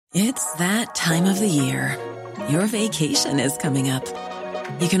It's that time of the year. Your vacation is coming up.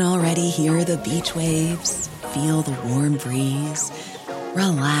 You can already hear the beach waves, feel the warm breeze,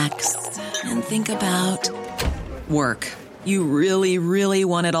 relax, and think about work. You really, really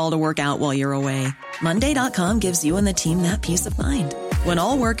want it all to work out while you're away. Monday.com gives you and the team that peace of mind. When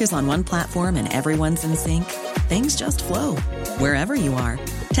all work is on one platform and everyone's in sync, things just flow. Wherever you are,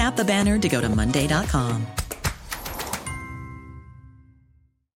 tap the banner to go to Monday.com.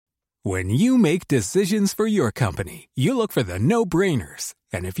 When you make decisions for your company, you look for the no-brainers.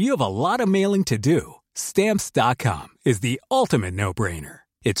 And if you have a lot of mailing to do, Stamps.com is the ultimate no-brainer.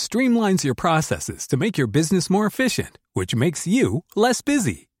 It streamlines your processes to make your business more efficient, which makes you less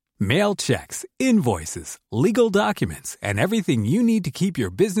busy. Mail checks, invoices, legal documents, and everything you need to keep your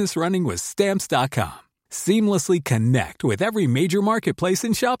business running with Stamps.com. Seamlessly connect with every major marketplace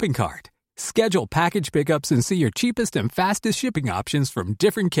and shopping cart. Schedule package pickups and see your cheapest and fastest shipping options from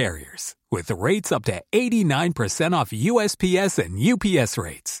different carriers, with rates up to 89% off USPS and UPS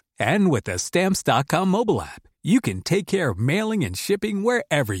rates. And with the Stamps.com mobile app, you can take care of mailing and shipping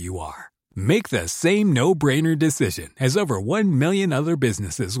wherever you are. Make the same no-brainer decision as over 1 million other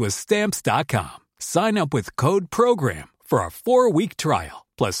businesses with Stamps.com. Sign up with code PROGRAM for a 4-week trial,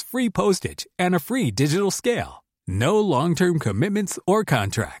 plus free postage and a free digital scale. No long-term commitments or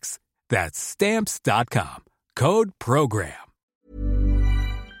contracts. That's Stamps.com. Code PROGRAM.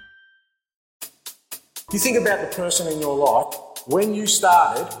 You think about the person in your life, when you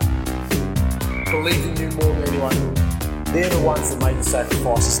started, believing you more than anyone, they're the ones that made the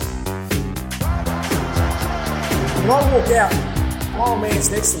sacrifices. When I walk out, my old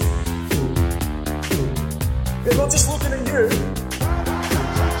man's next to me. They're not just looking at you,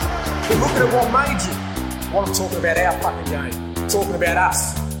 they're looking at what made you. I'm talking about our fucking game, I'm talking about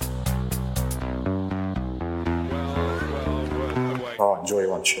us. Oh, enjoy your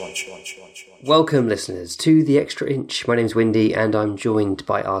lunch. Welcome, listeners, to The Extra Inch. My name's Windy, and I'm joined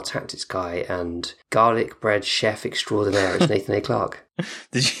by our tactics guy and garlic bread chef extraordinaire. It's Nathan A. Clark.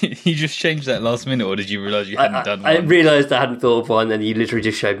 Did you just change that last minute, or did you realise you hadn't done one? I realised I hadn't thought of one, and you literally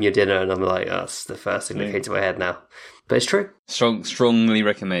just showed me your dinner, and I'm like, oh, that's the first thing that came to my head now. But it's true. Strongly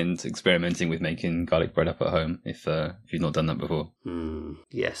recommend experimenting with making garlic bread up at home if you've not done that before.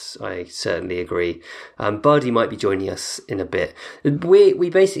 Yes, I certainly agree. Bardi might be joining us in a bit. We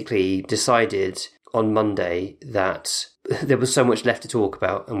basically decided on Monday that there was so much left to talk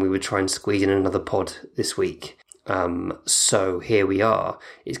about, and we would try and squeeze in another pod this week. So here we are.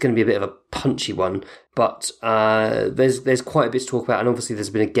 It's going to be a bit of a punchy one, but there's quite a bit to talk about, and obviously there's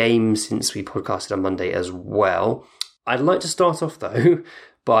been a game since we podcasted on Monday as well. I'd like to start off, though,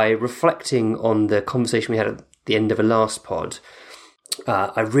 by reflecting on the conversation we had at the end of a last pod.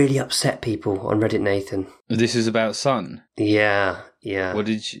 I really upset people on Reddit, Nathan. This is about Sun? Yeah.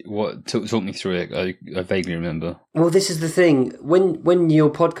 Talk me through it. I vaguely remember. Well, this is the thing. When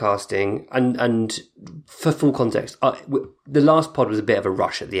you're podcasting, and for full context, the last pod was a bit of a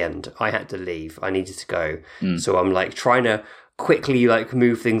rush at the end. I had to leave. I needed to go. So I'm like trying to quickly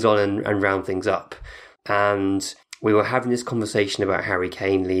move things on and round things up. And we were having this conversation about Harry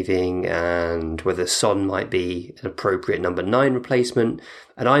Kane leaving and whether Son might be an appropriate number 9 replacement.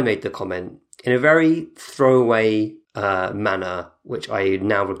 And I made the comment in a very throwaway manner, which I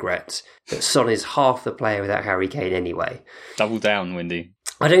now regret, that Son is half the player without Harry Kane anyway. Double down, Windy.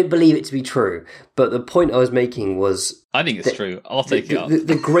 I don't believe it to be true, but the point I was making was... I think it's true. I'll take it up.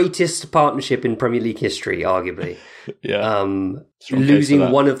 The greatest partnership in Premier League history, arguably. Yeah.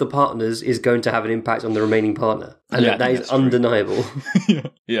 Losing one of the partners is going to have an impact on the remaining partner. And that is undeniable.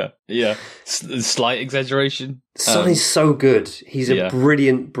 Yeah. Slight exaggeration. Son is so good. He's a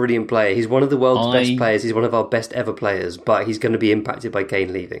brilliant player. He's one of the world's best players. He's one of our best ever players, but he's going to be impacted by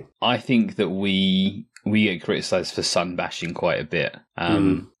Kane leaving. I think that we get criticised for Son bashing quite a bit.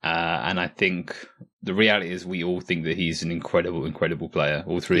 And I think the reality is we all think that he's an incredible player.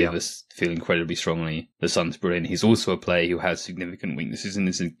 All three of us feel incredibly strongly that Son's brilliant. He's also a player who has significant weaknesses in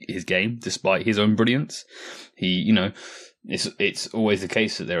his game, despite his own brilliance. It's always the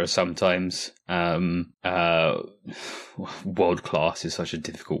case that there are sometimes world class is such a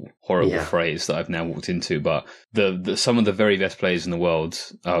difficult, horrible phrase that I've now walked into, but the some of the very best players in the world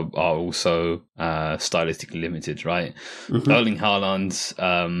are also stylistically limited, right? Erling Haaland's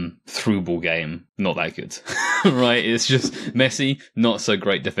through ball game, not that good. Right? It's just Messi, not so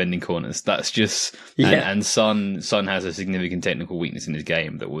great defending corners. That's just and Son has a significant technical weakness in his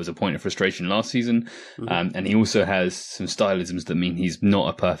game that was a point of frustration last season. And he also has some stylisms that mean he's not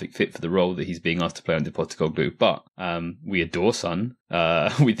a perfect fit for the role that he's being asked to play under Postecoglou. But we adore Son.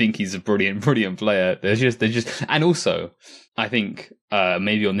 We think he's a brilliant player. There's just, and also, I think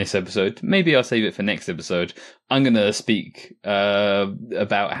maybe on this episode, maybe I'll save it for next episode. I'm going to speak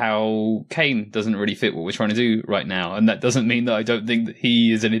about how Kane doesn't really fit what we're trying to do right now, and that doesn't mean that I don't think that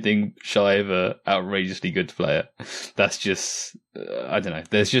he is anything shy of a outrageously good player. That's just, I don't know.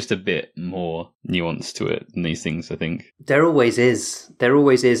 There's just a bit more nuance to it than these things, I think. There always is.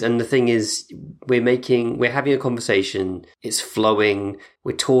 And the thing is, we're having a conversation. It's flowing.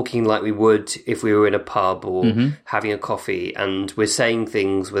 We're talking like we would if we were in a pub or having a coffee, and we're saying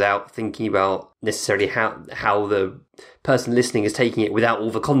things without thinking about necessarily how the person listening is taking it, without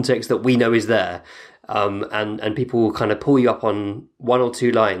all the context that we know is there. And people will kind of pull you up on one or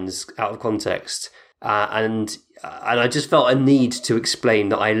two lines out of context. And I just felt a need to explain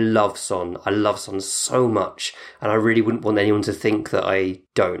that I love Son. I love Son so much, and I really wouldn't want anyone to think that I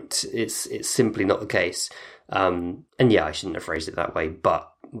don't. It's simply not the case. And yeah, I shouldn't have phrased it that way,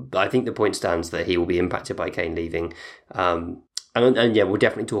 but I think the point stands that he will be impacted by Kane leaving. And yeah, we'll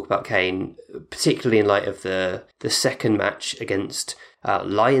definitely talk about Kane, particularly in light of the second match against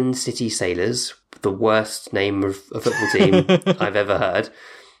Lion City Sailors, the worst name of a football team I've ever heard.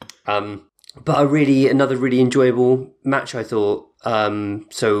 But another really enjoyable match, I thought.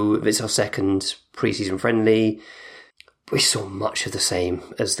 So it's our second pre-season friendly. We saw much of the same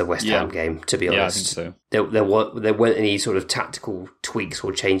as the West Ham game, to be honest. Yeah, I think so. There weren't any sort of tactical tweaks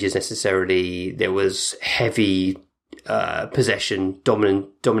or changes necessarily. There was heavy possession,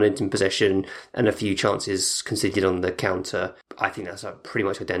 dominating possession, and a few chances conceded on the counter. I think that's pretty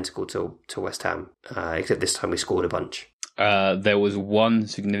much identical to West Ham, except this time we scored a bunch. There was one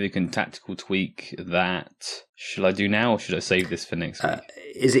significant tactical tweak that, should I do now or should I save this for next week?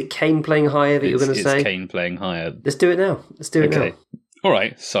 Is it Kane playing higher that you're going to say? It's Kane playing higher. Let's do it now. Now. All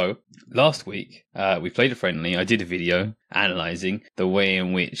right, so last week we played a friendly. I did a video analysing the way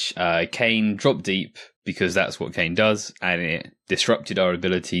in which Kane dropped deep, because that's what Kane does, and it disrupted our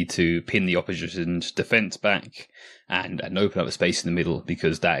ability to pin the opposition's defence back and open up a space in the middle,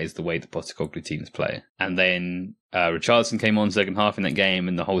 because that is the way the Postecoglou teams play. And then Richarlison came on second half in that game,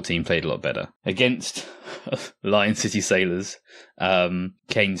 and the whole team played a lot better. Against Lion City Sailors,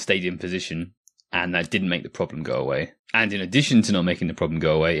 Kane stayed in position, and that didn't make the problem go away. And in addition to not making the problem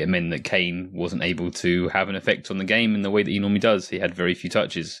go away, it meant that Kane wasn't able to have an effect on the game in the way that he normally does. He had very few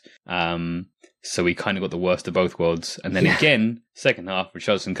touches. So we kind of got the worst of both worlds. And then again, second half,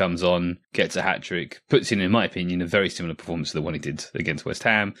 Richarlison comes on, gets a hat-trick, puts in my opinion, a very similar performance to the one he did against West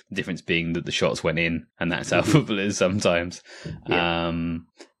Ham. The difference being that the shots went in, and that's how football is sometimes.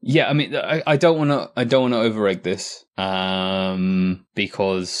 Yeah, I mean, I don't want to over-egg this,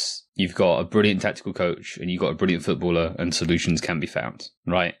 because you've got a brilliant tactical coach and you've got a brilliant footballer, and solutions can be found,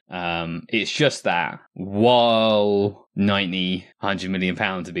 right? It's just that while 90, £100 million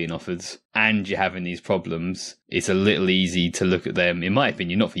are being offered and you're having these problems, it's a little easy to look at them, in my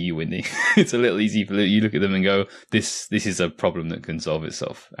opinion, not for you, Whitney. It's a little easy for you look at them and go, this is a problem that can solve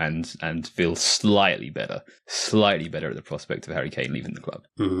itself, and feel slightly better at the prospect of Harry Kane leaving the club.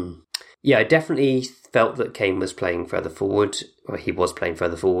 Mm. Yeah, I definitely felt that Kane was playing further forward, or he was playing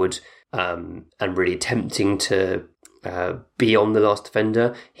further forward, and really attempting to be on the last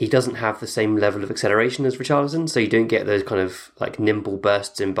defender. He doesn't have the same level of acceleration as Richarlison, so you don't get those kind of like nimble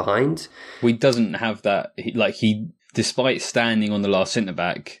bursts in behind. He doesn't have that. He despite standing on the last centre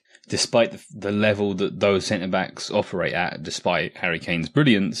back, despite the level that those centre backs operate at, despite Harry Kane's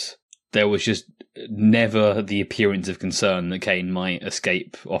brilliance, there was just never the appearance of concern that Kane might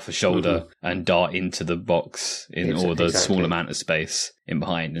escape off a shoulder and dart into the box or the small amount of space in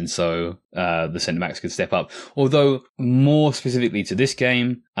behind. And so the centre-backs could step up. Although, more specifically to this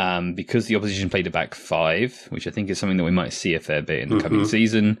game, because the opposition played a back five, which I think is something that we might see a fair bit in the coming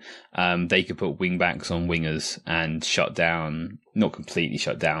season, they could put wing-backs on wingers and shut down, not completely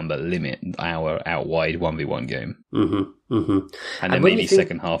shut down, but limit our out-wide 1v1 game. And then maybe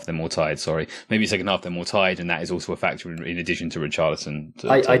second half they're more tired, Maybe second half they're more tired, and that is also a factor in addition to Richarlison.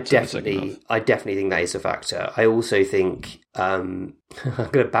 I definitely think that is a factor. I also think I'm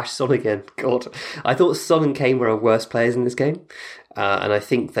going to bash Son again. God, I thought Son and Kane were our worst players in this game, and I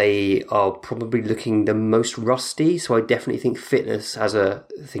think they are probably looking the most rusty. So I definitely think fitness has a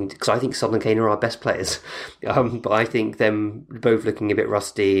thing, because I think Son and Kane are our best players. But I think them both looking a bit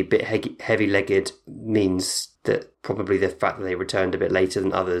rusty, a bit heavy-legged means that probably the fact that they returned a bit later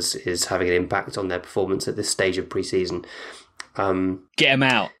than others is having an impact on their performance at this stage of pre-season. Get them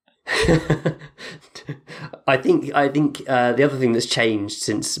out. I think the other thing that's changed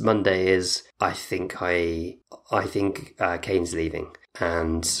since Monday is I think Kane's leaving,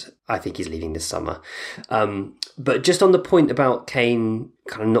 and I think he's leaving this summer. But just on the point about Kane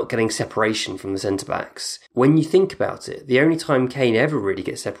kind of not getting separation from the centre-backs, when you think about it, the only time Kane ever really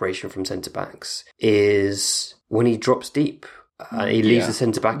gets separation from centre-backs is when he drops deep. He leaves the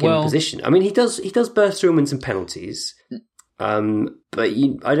centre-back in position. I mean, he does burst through and win some penalties. But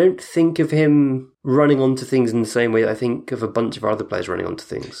I don't think of him running onto things in the same way that I think of a bunch of other players running onto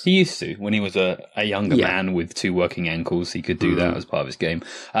things. He used to. When he was a younger man with 2 working ankles, he could do that as part of his game.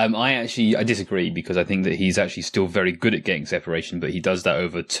 I disagree, because I think that he's actually still very good at getting separation, but he does that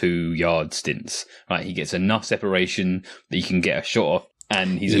over 2-yard stints. Right? He gets enough separation that he can get a shot off.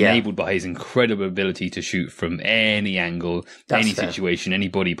 And he's enabled by his incredible ability to shoot from any angle, any situation, any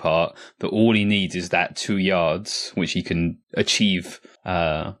body part. But all he needs is that 2 yards, which he can achieve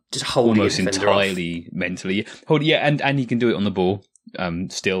just almost entirely mentally. And he can do it on the ball.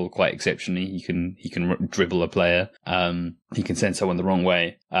 Still quite exceptionally. He can dribble a player. He can send someone the wrong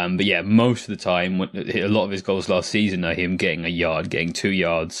way. But yeah, most of the time, a lot of his goals last season are him getting a yard, getting 2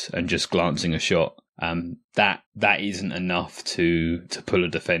 yards, and just glancing a shot. That isn't enough to pull a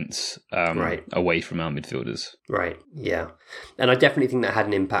defence away from our midfielders. Right, yeah. And I definitely think that had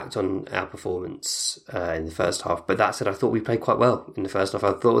an impact on our performance in the first half. But that said, I thought we played quite well in the first half.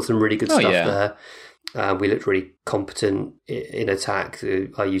 I thought there was some really good stuff there. We looked really competent in attack.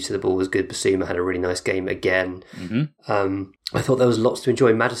 Our use of the ball was good. Basuma had a really nice game again. Mm-hmm. I thought there was lots to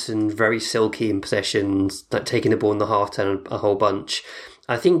enjoy. Madison, very silky in possessions, like taking the ball in the half-turn a whole bunch.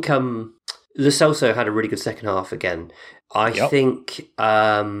 I think Lo Celso had a really good second half again. I think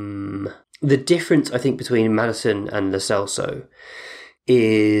the difference, I think, between Madison and Lo Celso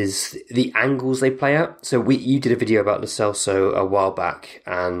is the angles they play at. So you did a video about Lo Celso a while back,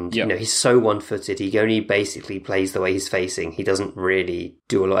 and he's so one-footed. He only basically plays the way he's facing. He doesn't really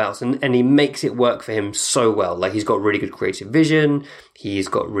do a lot else, and he makes it work for him so well. Like, he's got really good creative vision. He's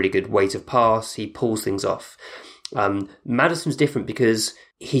got really good weight of pass. He pulls things off. Madison's different because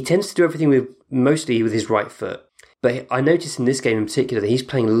he tends to do everything mostly with his right foot. But I noticed in this game in particular that he's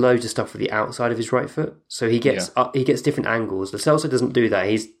playing loads of stuff with the outside of his right foot. So he gets different angles. Lo Celso doesn't do that.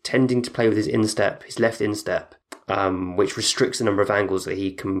 He's tending to play with his instep, his left instep, which restricts the number of angles that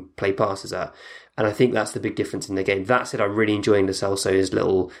he can play passes at. And I think that's the big difference in the game. That said, I'm really enjoying Lo Celso's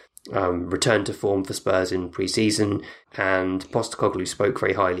little return to form for Spurs in pre-season, and Postecoglou spoke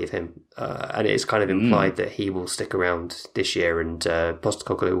very highly of him, and it's kind of implied that he will stick around this year, and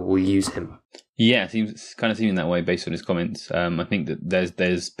Postecoglou will use him. Yeah, it's kind of seeming that way based on his comments. I think that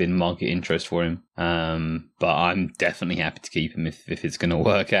there's been market interest for him, but I'm definitely happy to keep him if it's going to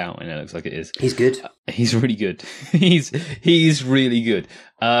work out, and it looks like it is. He's good. He's really good. He's really good.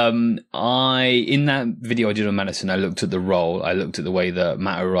 In that video I did on Madison, I looked at the role. I looked at the way that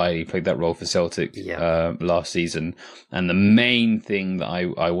Matt O'Reilly played that role for Celtic last season, and the main thing that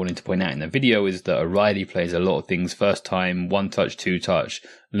I wanted to point out in the video is that O'Reilly plays a lot of things first time, 1-touch, 2-touch,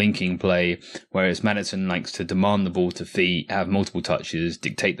 linking play, whereas Madison likes to demand the ball to feet, have multiple touches,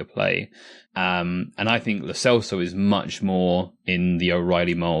 dictate the play. And I think Lo Celso is much more in the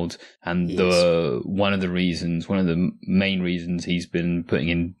O'Reilly mould, and one of the main reasons he's been putting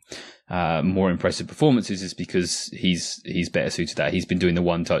in more impressive performances is because he's better suited to that. He's been doing the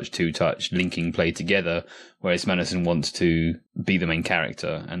 1-touch, 2-touch linking play together, whereas Madison wants to be the main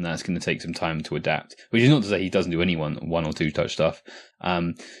character, and that's going to take some time to adapt. Which is not to say he doesn't do any 1 or 2-touch stuff.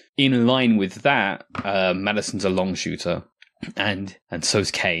 In line with that, Madison's a long shooter. And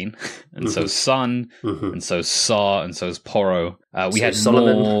so's Kane, and so's Son, and so's Sarr, and so's Porro. We had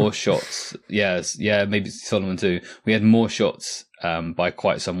Solomon. More shots. Yes, maybe Solomon too. We had more shots by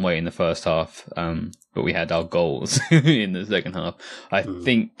quite some way in the first half, but we had our goals in the second half. I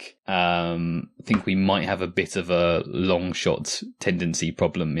think we might have a bit of a long shot tendency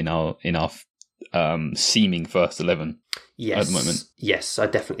problem in our seeming first 11. Yes, at the moment. Yes, I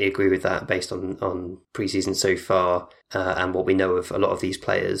definitely agree with that based on pre-season so far and what we know of a lot of these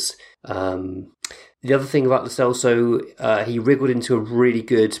players. The other thing about Lo Celso, he wriggled into a really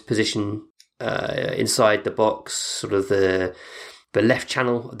good position inside the box, sort of the left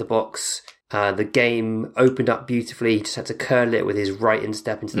channel of the box. The game opened up beautifully. He just had to curl it with his right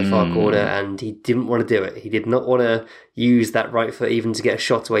instep into the far corner, and he didn't want to do it. He did not want to use that right foot even to get a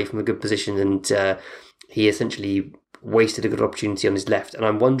shot away from a good position, and he essentially wasted a good opportunity on his left. And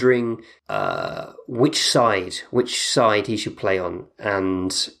I'm wondering which side he should play on.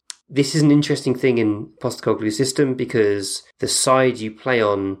 And this is an interesting thing in Postecoglou's system, because the side you play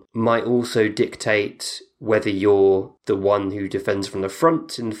on might also dictate whether you're the one who defends from the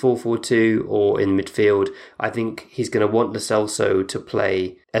front in 4-4-2 or in midfield. I think he's going to want Lo Celso to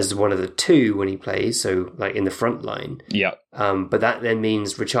play as one of the two when he plays, so like in the front line. Yeah. But that then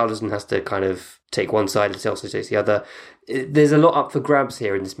means Richarlison has to kind of take one side, Lo Celso takes the other. There's a lot up for grabs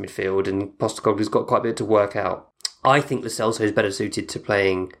here in this midfield, and Postecoglou's got quite a bit to work out. I think Lo Celso is better suited to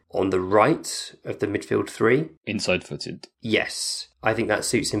playing on the right of the midfield three. Inside-footed. Yes, I think that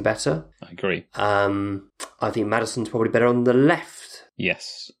suits him better. I agree. I think Maddison's probably better on the left.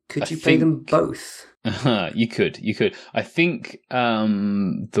 Yes. Could you play them both? You could. I think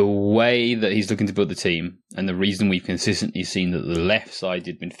the way that he's looking to build the team, and the reason we've consistently seen that the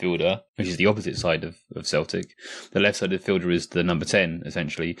left-sided midfielder, which is the opposite side of Celtic, the left-sided midfielder is the number 10,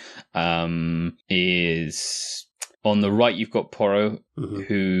 essentially, is... On the right, you've got Porro,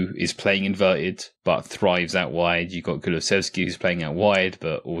 who is playing inverted, but thrives out wide. You've got Kulusevski, who's playing out wide,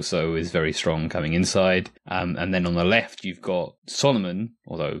 but also is very strong coming inside. And then on the left, you've got Solomon,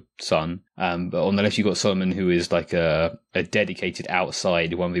 although Son. But on the left, you've got Solomon, who is like a dedicated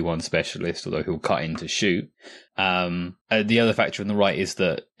outside 1v1 specialist, although he'll cut in to shoot. The other factor on the right is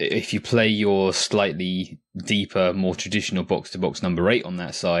that if you play your slightly deeper, more traditional box-to-box number 8 on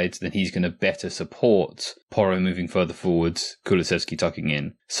that side, then he's going to better support Porro moving further forwards, Kulusevski tucking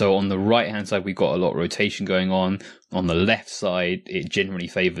in. So on the right-hand side, we've got a lot of rotation going on. On the left side, it generally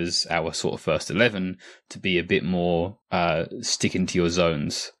favours our sort of first 11 to be a bit more sticking to your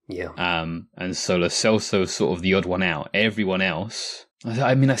zones. Yeah. And so Lo Celso is sort of the odd one out. Everyone else...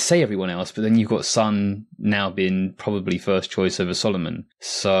 I mean, I say everyone else, but then you've got Son now being probably first choice over Solomon.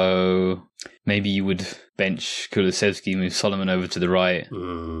 So maybe you would bench Kulusevski, move Solomon over to the right,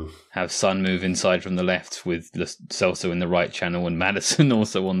 have Son move inside from the left with Lo Celso in the right channel and Maddison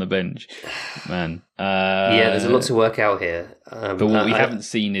also on the bench. Man. Yeah, there's a lot to work out here. But what we haven't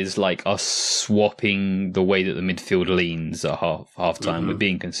seen is like us swapping the way that the midfield leans at half time. We're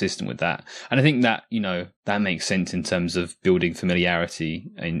being consistent with that. And I think that, that makes sense in terms of building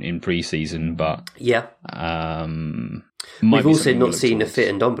familiarity in pre-season, but... Yeah. We've also not seen a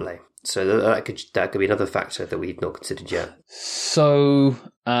fit Ndombele. So that could be another factor that we've not considered yet. So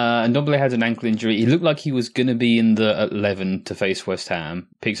Ndombele had an ankle injury. He looked like he was going to be in the 11 to face West Ham.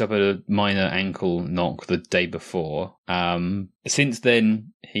 Picks up a minor ankle knock the day before. Since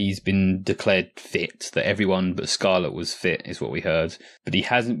then, he's been declared fit. That everyone but Scarlett was fit, is what we heard. But he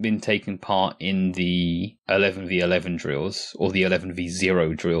hasn't been taking part in the 11v11 drills or the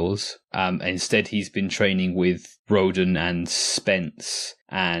 11v0 drills. Instead, he's been training with Roden and Spence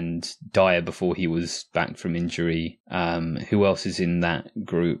and Dyer before he was back from injury. Who else is in that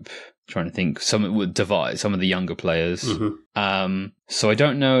group? Trying to think. Some would divide some of the younger players. So I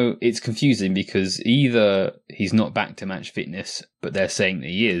don't know. It's confusing because either he's not back to match fitness, but they're saying that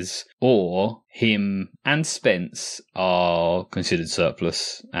he is, or him and Spence are considered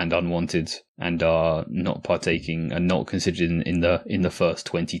surplus and unwanted and are not partaking and not considered in the first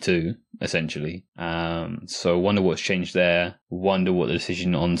 22, essentially. So I wonder what's changed there. Wonder what the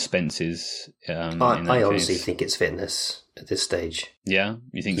decision on Spence is. I honestly think it's fitness at this stage. Yeah?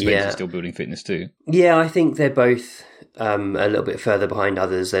 You think Spence is still building fitness too? Yeah, I think they're both a little bit further behind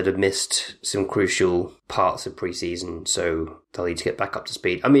others that have missed some crucial parts of pre-season, so they'll need to get back up to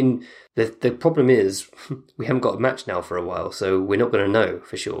speed. I mean, the problem is we haven't got a match now for a while, so we're not going to know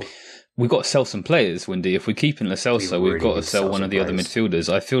for sure. We've got to sell some players, Wendy. If we're keeping Lo Celso, we've got to sell one of the other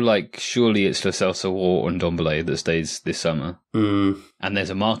midfielders. I feel like surely it's Lo Celso or Ndombele that stays this summer. And there's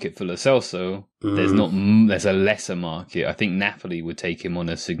a market for Lo Celso. There's a lesser market. I think Napoli would take him on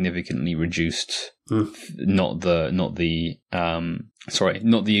a significantly reduced, not the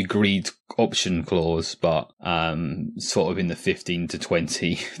agreed option clause, but sort of in the 15 to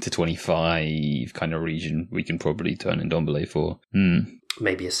 20 to 25 kind of region. We can probably turn Ndombele for.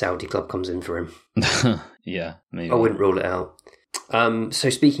 Maybe a Saudi club comes in for him. Yeah, maybe. I wouldn't rule it out. So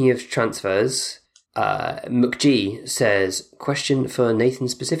speaking of transfers, McG says, question for Nathan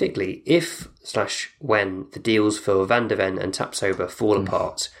specifically. If/when the deals for Van de Ven and Tapsoba fall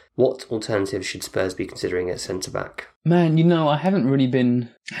apart, what alternatives should Spurs be considering at centre-back? Man, I haven't really been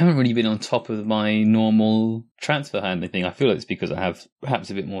on top of my normal transfer handling thing. I feel like it's because I have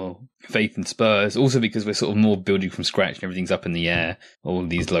perhaps a bit more faith in Spurs. Also because we're sort of more building from scratch and everything's up in the air. All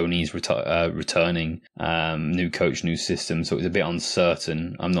these loanees returning, new coach, new system. So it's a bit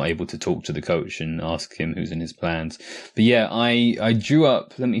uncertain. I'm not able to talk to the coach and ask him who's in his plans. But yeah, I drew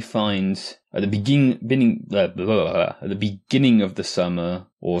up, let me find... At the beginning of the summer,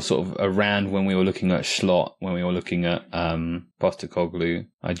 or sort of around when we were looking at Schlott, when we were looking at Postecoglou.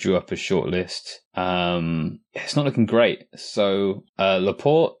 I drew up a short list. It's not looking great. So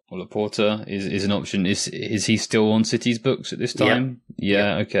Laporta is an option. Is he still on City's books at this time?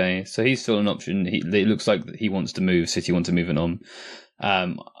 Yeah. Okay. So he's still an option. It looks like he wants to move. City want to move it on.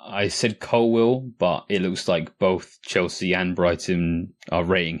 I said Colwill, but it looks like both Chelsea and Brighton are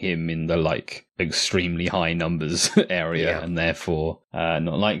rating him in the extremely high numbers area, and therefore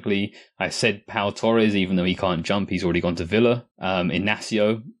not likely. I said Pau Torres, even though he can't jump, he's already gone to Villa.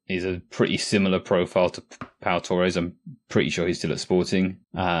 Inacio is a pretty similar profile to Pau Torres. I'm pretty sure he's still at Sporting.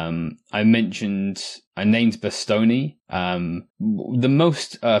 I named Bastoni. The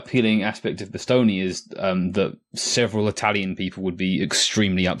most appealing aspect of Bastoni is that several Italian people would be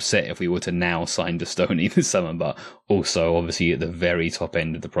extremely upset if we were to now sign Bastoni this summer, but also obviously at the very top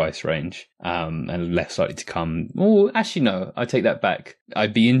end of the price range, and less likely to come. Oh, actually no, I take that back.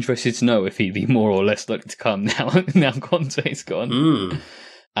 I'd be interested to know if he'd be more or less likely to come now Conte's gone.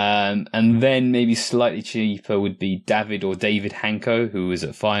 And then maybe slightly cheaper would be David Hanko, who is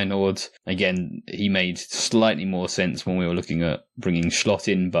at Feyenoord. Again, he made slightly more sense when we were looking at bringing Schlott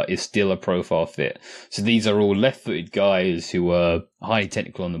in, but is still a profile fit. So these are all left-footed guys who are highly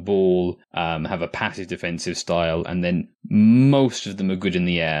technical on the ball, have a passive defensive style, and then most of them are good in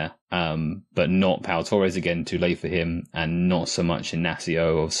the air. But not Pau Torres, again, too late for him, and not so much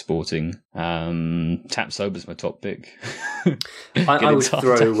Inacio of Sporting. Tapsoba's my top pick. I would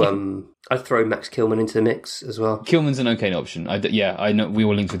I'd throw Max Kilman into the mix as well. Kilman's an okay option. I know we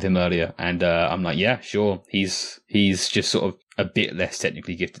were linked with him earlier, and I'm like, yeah, sure. He's just sort of a bit less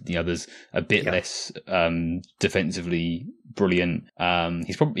technically gifted than the others, a bit less defensively brilliant.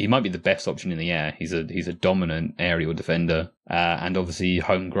 He might be the best option in the air. He's a dominant aerial defender, and obviously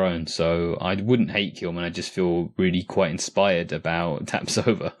homegrown. So I wouldn't hate Kilman. I just feel really quite inspired about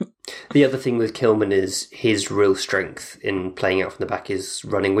Tapsoba. The other thing with Kilman is his real strength in playing out from the back is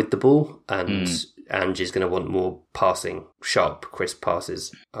running with the ball, and Angie's going to want more passing, sharp, crisp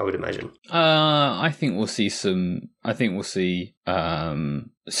passes, I would imagine. I think we'll see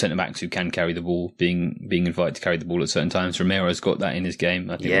centre backs who can carry the ball being invited to carry the ball at certain times. Romero's got that in his game.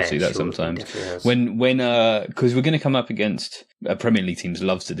 I think we'll see that sometimes. When because we're going to come up against Premier League teams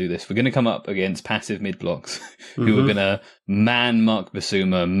loves to do this. We're going to come up against passive mid blocks who are going to man mark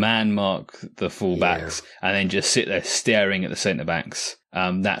Basuma, man mark the full backs, and then just sit there staring at the centre backs.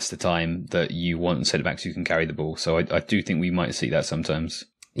 That's the time that you want centre backs who can carry the ball. So I do think we might see that sometimes.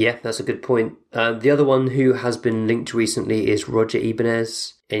 Yeah, that's a good point. The other one who has been linked recently is Roger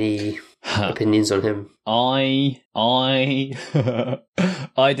Ibanez. Any opinions on him? I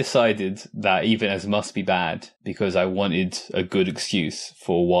decided that Ibanez must be bad because I wanted a good excuse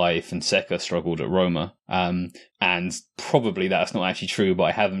for why Fonseca struggled at Roma. And probably that's not actually true, but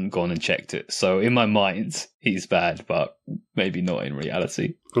I haven't gone and checked it. So in my mind, he's bad, but maybe not in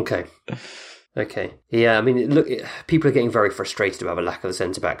reality. Okay. Yeah, I mean, look, people are getting very frustrated about the lack of a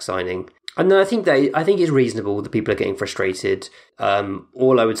centre-back signing. And I think it's reasonable that people are getting frustrated.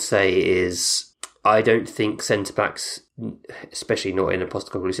 All I would say is I don't think centre-backs, especially not in a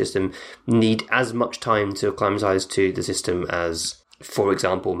Postecoglou system, need as much time to acclimatise to the system as, for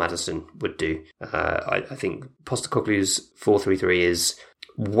example, Maddison would do. I think Postecoglou's 4-3-3 is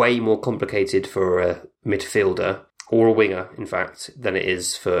way more complicated for a midfielder, or a winger, in fact, than it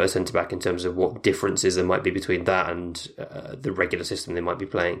is for a centre-back in terms of what differences there might be between that and the regular system they might be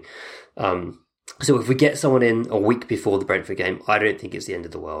playing. So if we get someone in a week before the Brentford game, I don't think it's the end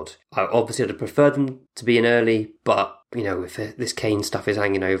of the world. I obviously would prefer them to be in early, but, if this Kane stuff is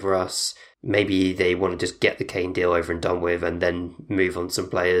hanging over us, maybe they want to just get the Kane deal over and done with and then move on some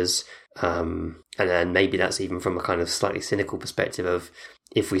players. And then maybe that's even from a kind of slightly cynical perspective of,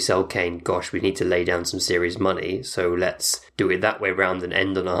 if we sell Kane, gosh, we need to lay down some serious money, so let's do it that way round and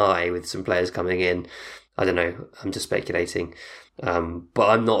end on a high with some players coming in. I don't know, I'm just speculating. But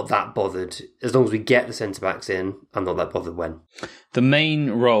I'm not that bothered. As long as we get the centre-backs in, I'm not that bothered when. The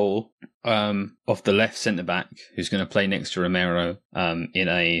main role of the left centre-back, who's going to play next to Romero in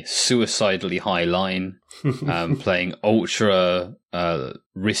a suicidally high line, playing ultra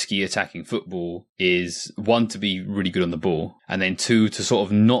risky attacking football, is one, to be really good on the ball, and then two, to sort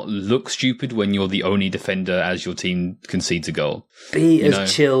of not look stupid when you're the only defender as your team concedes a goal. Be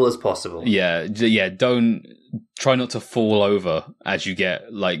as chill as possible. Yeah, don't try not to fall over as you get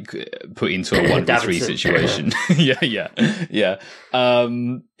put into a 1v3 situation. Yeah.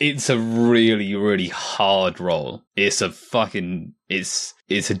 It's a really, really hard role. It's a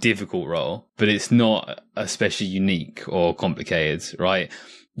difficult role, but it's not especially unique or complicated, right?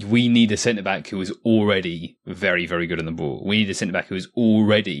 we need a centre-back who is already very, very good on the ball. We need a centre-back who is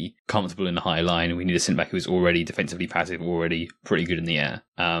already comfortable in the high line. We need a centre-back who is already defensively passive, already pretty good in the air.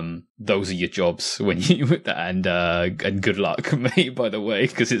 Those are your jobs when you and good luck, mate. By the way,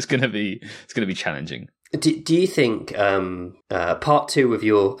 because it's gonna be challenging. Do you think part two of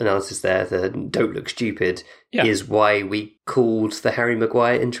your analysis there, the don't look stupid, is why we called the Harry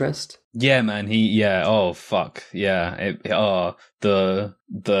Maguire interest? Yeah, man. Oh, fuck. Yeah. The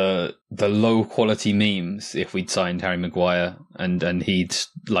low quality memes if we'd signed Harry Maguire and he'd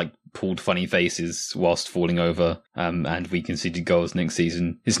like pulled funny faces whilst falling over, and we conceded goals next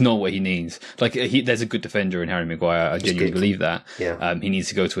season. It's not what he needs. Like, there's a good defender in Harry Maguire. I genuinely believe that. Yeah. He needs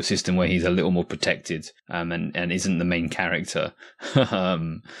to go to a system where he's a little more protected, and isn't the main character.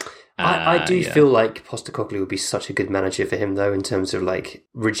 I do feel like Postecoglou would be such a good manager for him, though, in terms of like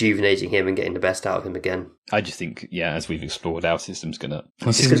rejuvenating him and getting the best out of him again. I just think, as we've explored, our system's gonna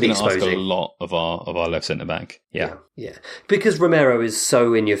ask a lot of our left centre back. Yeah, because Romero is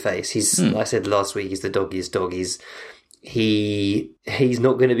so in your face. He's, I said last week, he's the doggiest dog. He's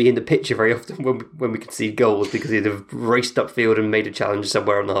not going to be in the picture very often when we concede goals because he'd have raced upfield and made a challenge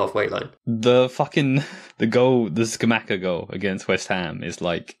somewhere on the halfway line. The Scamacca goal against West Ham is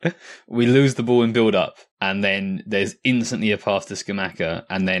like, we lose the ball in build up and then there's instantly a pass to Scamacca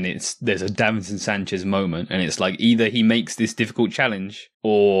and then there's a Davinson Sanchez moment and it's like either he makes this difficult challenge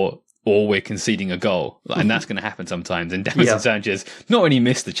or we're conceding a goal. And that's going to happen sometimes. And Davinson Sanchez not only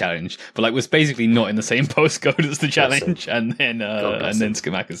missed the challenge, but like was basically not in the same postcode as the challenge. And then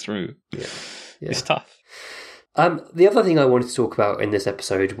Scamacca's through. Yeah. It's tough. The other thing I wanted to talk about in this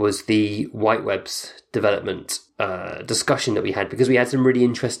episode was the White Webs development discussion that we had, because we had some really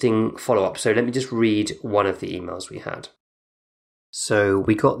interesting follow-up. So let me just read one of the emails we had. So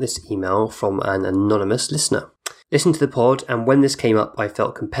we got this email from an anonymous listener. Listen to the pod, and when this came up, I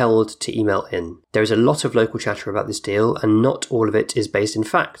felt compelled to email in. There is a lot of local chatter about this deal, and not all of it is based in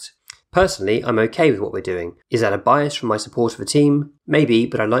fact. Personally, I'm okay with what we're doing. Is that a bias from my support of the team? Maybe,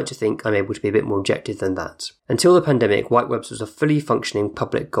 but I'd like to think I'm able to be a bit more objective than that. Until the pandemic, White Webs was a fully functioning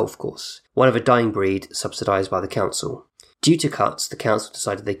public golf course, one of a dying breed subsidised by the council. Due to cuts, the council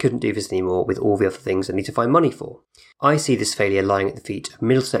decided they couldn't do this anymore with all the other things they need to find money for. I see this failure lying at the feet of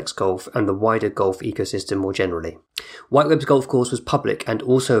Middlesex Golf and the wider golf ecosystem more generally. White Webs Golf Course was public and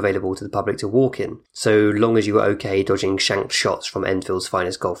also available to the public to walk in, so long as you were okay dodging shanked shots from Enfield's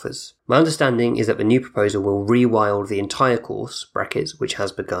finest golfers. My understanding is that the new proposal will rewild the entire course, brackets, which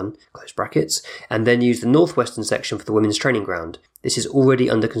has begun, close brackets, and then use the northwestern section for the women's training ground. This is already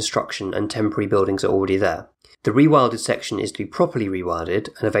under construction and temporary buildings are already there. The rewilded section is to be properly rewilded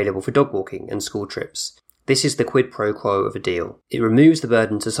and available for dog walking and school trips. This is the quid pro quo of a deal. It removes the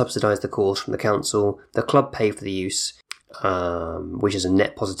burden to subsidise the course from the council, the club pay for the use, which is a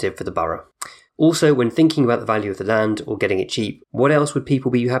net positive for the borough. Also, when thinking about the value of the land or getting it cheap, what else would people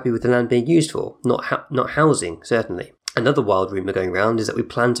be happy with the land being used for? Not housing, certainly. Another wild rumour going around is that we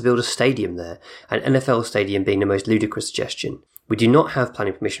plan to build a stadium there, an NFL stadium being the most ludicrous suggestion. We do not have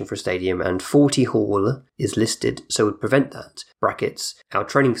planning permission for a stadium and 40 Hall is listed, so would prevent that. Brackets, our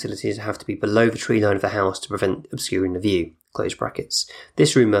training facilities have to be below the tree line of the house to prevent obscuring the view. Close brackets.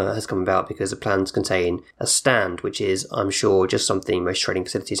 This rumour has come about because the plans contain a stand, which is, I'm sure, just something most training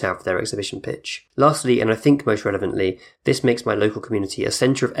facilities have for their exhibition pitch. Lastly, and I think most relevantly, this makes my local community a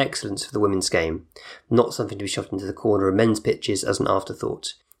centre of excellence for the women's game, not something to be shoved into the corner of men's pitches as an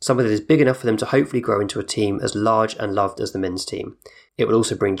afterthought. Something that is big enough for them to hopefully grow into a team as large and loved as the men's team. It will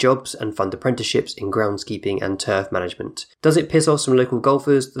also bring jobs and fund apprenticeships in groundskeeping and turf management. Does it piss off some local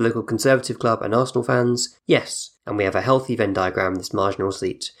golfers, the local Conservative club and Arsenal fans? Yes, and we have a healthy Venn diagram in this marginal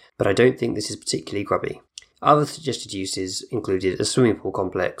seat, but I don't think this is particularly grubby. Other suggested uses included a swimming pool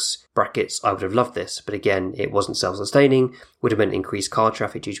complex, brackets, I would have loved this, but again, it wasn't self-sustaining, would have meant increased car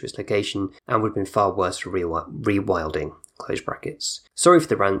traffic due to its location, and would have been far worse for rewilding. Close brackets. Sorry for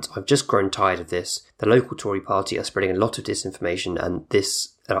the rant, I've just grown tired of this. The local Tory party are spreading a lot of disinformation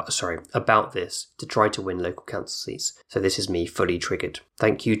about this to try to win local council seats. So this is me fully triggered.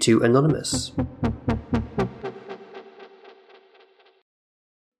 Thank you to Anonymous.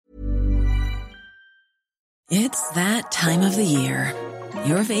 It's that time of the year.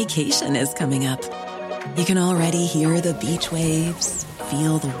 Your vacation is coming up. You can already hear the beach waves,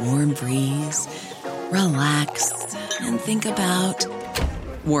 feel the warm breeze, relax, and think about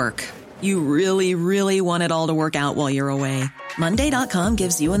work. You really, really want it all to work out while you're away. Monday.com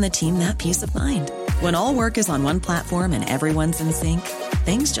gives you and the team that peace of mind. When all work is on one platform and everyone's in sync,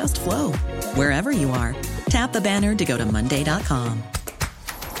 things just flow. Wherever you are, tap the banner to go to Monday.com.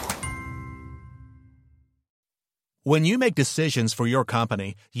 When you make decisions for your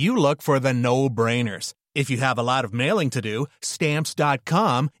company, you look for the no-brainers. If you have a lot of mailing to do,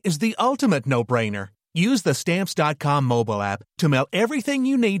 Stamps.com is the ultimate no-brainer. Use the Stamps.com mobile app to mail everything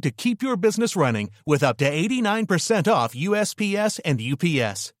you need to keep your business running with up to 89% off USPS and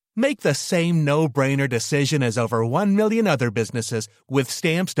UPS. Make the same no-brainer decision as over 1 million other businesses with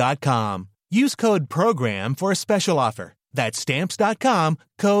Stamps.com. Use code PROGRAM for a special offer. That's Stamps.com,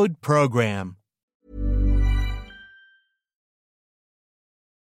 code PROGRAM.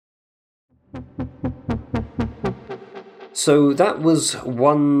 So that was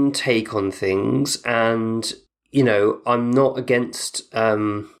one take on things, and I'm not against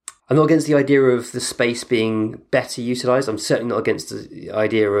the idea of the space being better utilised. I'm certainly not against the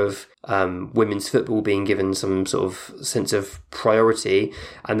idea of women's football being given some sort of sense of priority,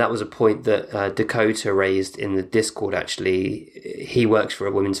 and that was a point that Dakota raised in the Discord. Actually, he works for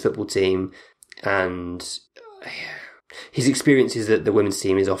a women's football team, and his experience is that the women's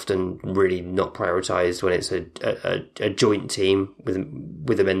team is often really not prioritised when it's a joint team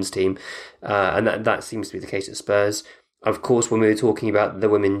with the men's team, and that seems to be the case at Spurs. Of course, when we were talking about the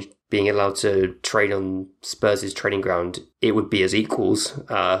women being allowed to train on Spurs' training ground, it would be as equals,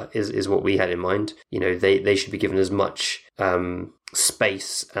 is what we had in mind. They should be given as much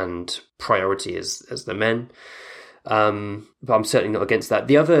space and priority as the men. But I'm certainly not against that.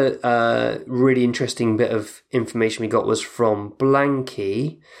 The other really interesting bit of information we got was from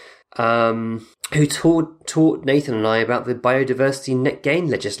Blanky, who taught Nathan and I about the biodiversity net gain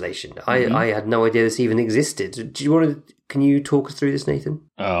legislation. Mm-hmm. I had no idea this even existed. Can you talk us through this, Nathan?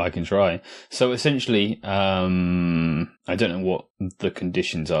 Oh, I can try. So essentially, I don't know what the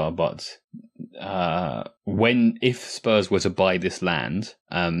conditions are, but if Spurs were to buy this land,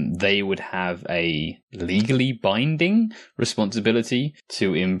 they would have a legally binding responsibility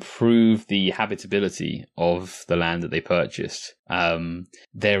to improve the habitability of the land that they purchased.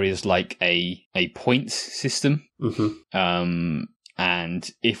 There is like a points system, mm-hmm.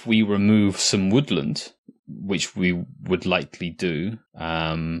 And if we remove some woodland, which we would likely do,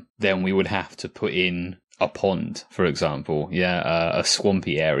 then we would have to put in a pond, for example, a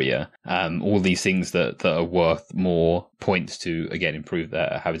swampy area, all these things that are worth more points to, again, improve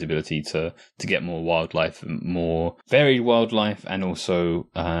their habitability, to get more wildlife, more varied wildlife, and also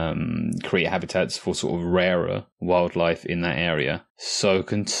create habitats for sort of rarer wildlife in that area. So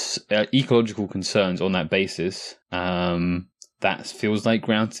ecological concerns on that basis, that feels like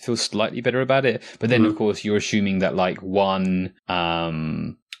ground to feel slightly better about it. But then, of course, you're assuming that, like, one,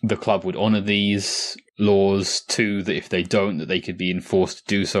 the club would honour these laws, two, that if they don't, that they could be enforced to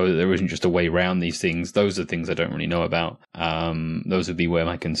do so, that there isn't just a way around these things. Those are things I don't really know about. Those would be where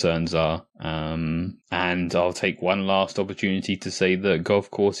my concerns are. And I'll take one last opportunity to say that golf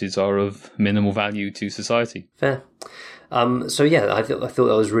courses are of minimal value to society. Fair. So yeah, I thought that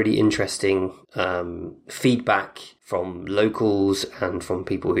was really interesting feedback from locals and from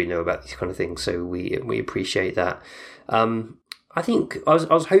people who know about these kind of things. So we appreciate that. I think I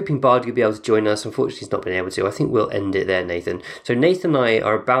was hoping Bard would be able to join us. Unfortunately, he's not been able to. I think we'll end it there, Nathan. So Nathan and I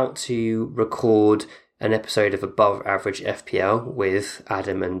are about to record an episode of Above Average FPL with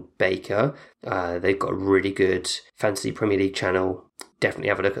Adam and Baker. They've got a really good Fantasy Premier League channel. Definitely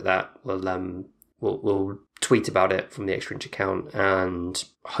have a look at that. We'll tweet about it from the Extra Inch account, and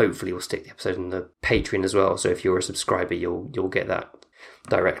hopefully we'll stick the episode on the Patreon as well. So if you're a subscriber, you'll get that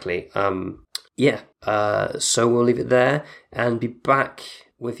directly. So we'll leave it there and be back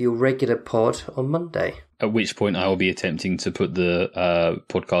with your regular pod on Monday. At which point I will be attempting to put the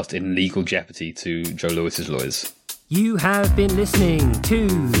podcast in legal jeopardy to Joe Lewis's lawyers. You have been listening to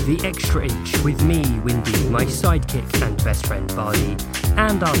The Extra Inch with me, Windy, my sidekick and best friend, Bardi,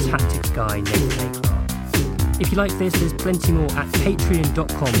 and our tactics guy, Nathan A. Clark. If you like this, there's plenty more at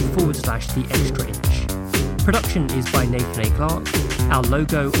patreon.com/The Extra Inch. Production is by Nathan A. Clark. Our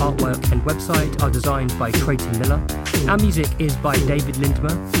logo, artwork and website are designed by Trayton Miller. Our music is by David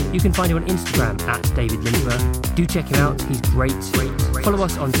Lindmer. You can find him on Instagram at David Lindmer. Do check him out, he's great. Follow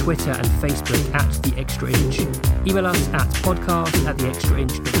us on Twitter and Facebook at The Extra Inch. Email us at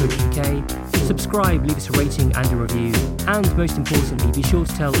podcast@theextrainch.co.uk. Subscribe, leave us a rating and a review. And most importantly, be sure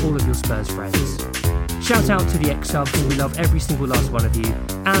to tell all of your Spurs friends. Shout out to the ex-subs, we love every single last one of you.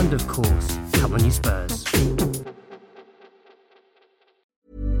 And of course, come on you Spurs.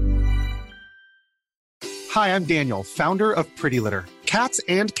 Hi, I'm Daniel, founder of Pretty Litter. Cats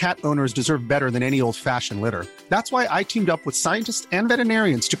and cat owners deserve better than any old-fashioned litter. That's why I teamed up with scientists and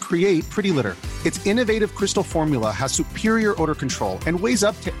veterinarians to create Pretty Litter. Its innovative crystal formula has superior odor control and weighs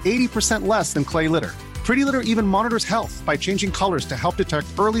up to 80% less than clay litter. Pretty Litter even monitors health by changing colors to help detect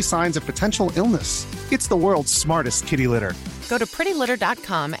early signs of potential illness. It's the world's smartest kitty litter. Go to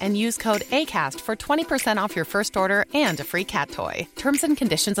prettylitter.com and use code ACAST for 20% off your first order and a free cat toy. Terms and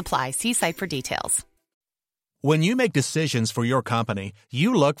conditions apply. See site for details. When you make decisions for your company,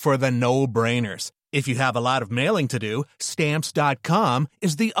 you look for the no-brainers. If you have a lot of mailing to do, Stamps.com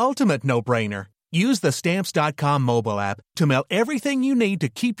is the ultimate no-brainer. Use the Stamps.com mobile app to mail everything you need to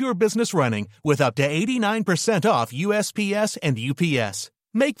keep your business running with up to 89% off USPS and UPS.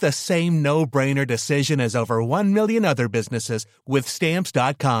 Make the same no-brainer decision as over 1 million other businesses with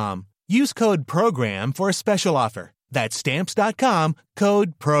Stamps.com. Use code PROGRAM for a special offer. That's Stamps.com,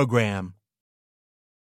 code PROGRAM.